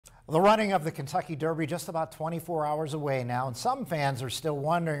Well, the running of the Kentucky Derby just about 24 hours away now, and some fans are still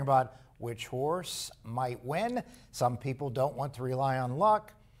wondering about which horse might win. Some people don't want to rely on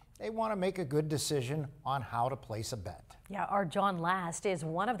luck. They want to make a good decision on how to place a bet. Yeah, our John Last is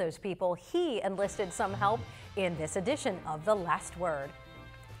one of those people. He enlisted some help in this edition of The Last Word.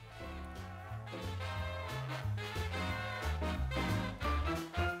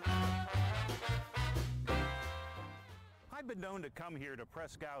 I've been known to come here to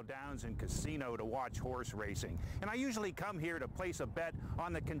Prescott Downs and Casino to watch horse racing, and I usually come here to place a bet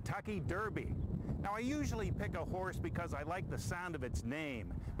on the Kentucky Derby. Now, I usually pick a horse because I like the sound of its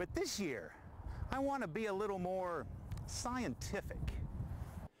name, but this year I want to be a little more scientific.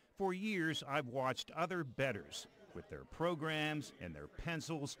 For years, I've watched other bettors with their programs and their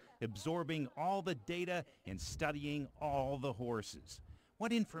pencils, absorbing all the data and studying all the horses.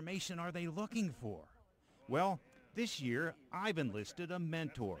 What information are they looking for? Well, this year, I've enlisted a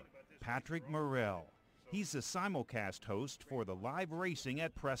mentor, Patrick Morrell. He's the simulcast host for the live racing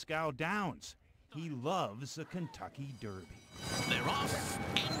at Prescott Downs. He loves the Kentucky Derby. They're off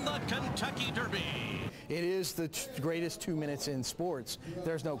in the Kentucky Derby. It is the greatest 2 minutes in sports.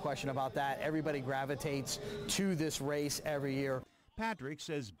 There's no question about that. Everybody gravitates to this race every year. Patrick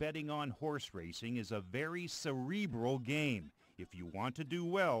says betting on horse racing is a very cerebral game. If you want to do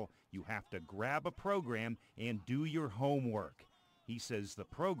well, you have to grab a program and do your homework. He says the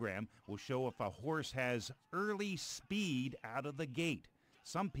program will show if a horse has early speed out of the gate.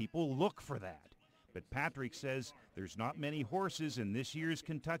 Some people look for that. But Patrick says there's not many horses in this year's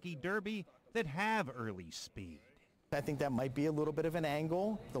Kentucky Derby that have early speed. I think that might be a little bit of an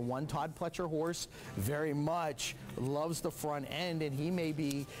angle. The one Todd Pletcher horse very much loves the front end, and he may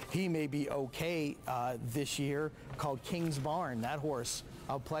be okay this year, called King's Barn. That horse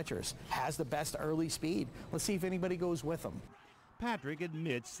of Pletcher's has the best early speed. Let's see if anybody goes with him. Patrick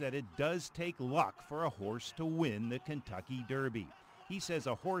admits that it does take luck for a horse to win the Kentucky Derby. He says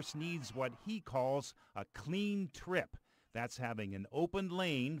a horse needs what he calls a clean trip. That's having an open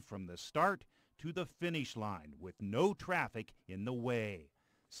lane from the start to the finish line with no traffic in the way.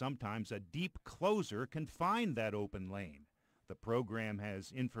 Sometimes a deep closer can find that open lane. The program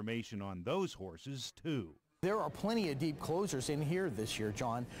has information on those horses too. There are plenty of deep closers in here this year,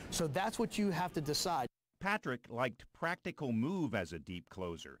 John, so that's what you have to decide. Patrick liked Practical Move as a deep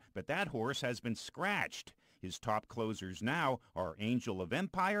closer, but that horse has been scratched. His top closers now are Angel of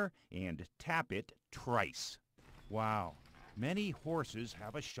Empire and Tap It Trice. Wow, many horses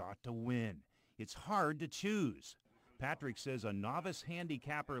have a shot to win. It's hard to choose. Patrick says a novice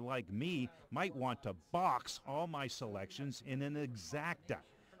handicapper like me might want to box all my selections in an exacta.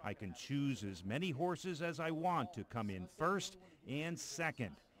 I can choose as many horses as I want to come in first and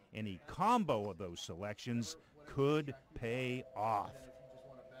second. Any combo of those selections could pay off.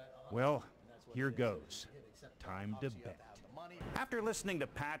 Well, here goes. Time to bet. After listening to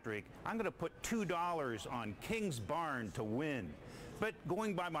Patrick, I'm going to put $2 on King's Barn to win. But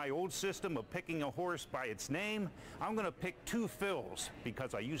going by my old system of picking a horse by its name, I'm going to pick two Phils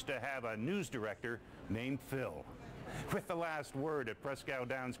because I used to have a news director named Phil. With the last word at Prescott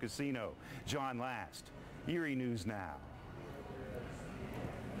Downs Casino, John Last, Erie News Now.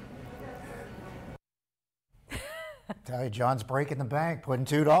 Tell you, John's breaking the bank, putting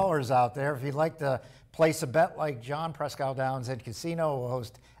 $2 out there. If you'd like to place a bet like John, Prescott Downs and Casino will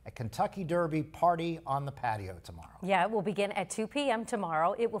host a Kentucky Derby party on the patio tomorrow. Yeah, it will begin at 2 p.m.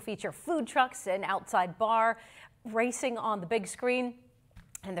 tomorrow. It will feature food trucks, an outside bar, racing on the big screen,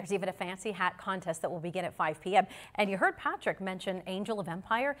 and there's even a fancy hat contest that will begin at 5 p.m. And you heard Patrick mention Angel of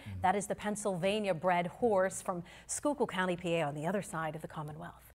Empire. That is the Pennsylvania-bred horse from Schuylkill County, PA, on the other side of the Commonwealth.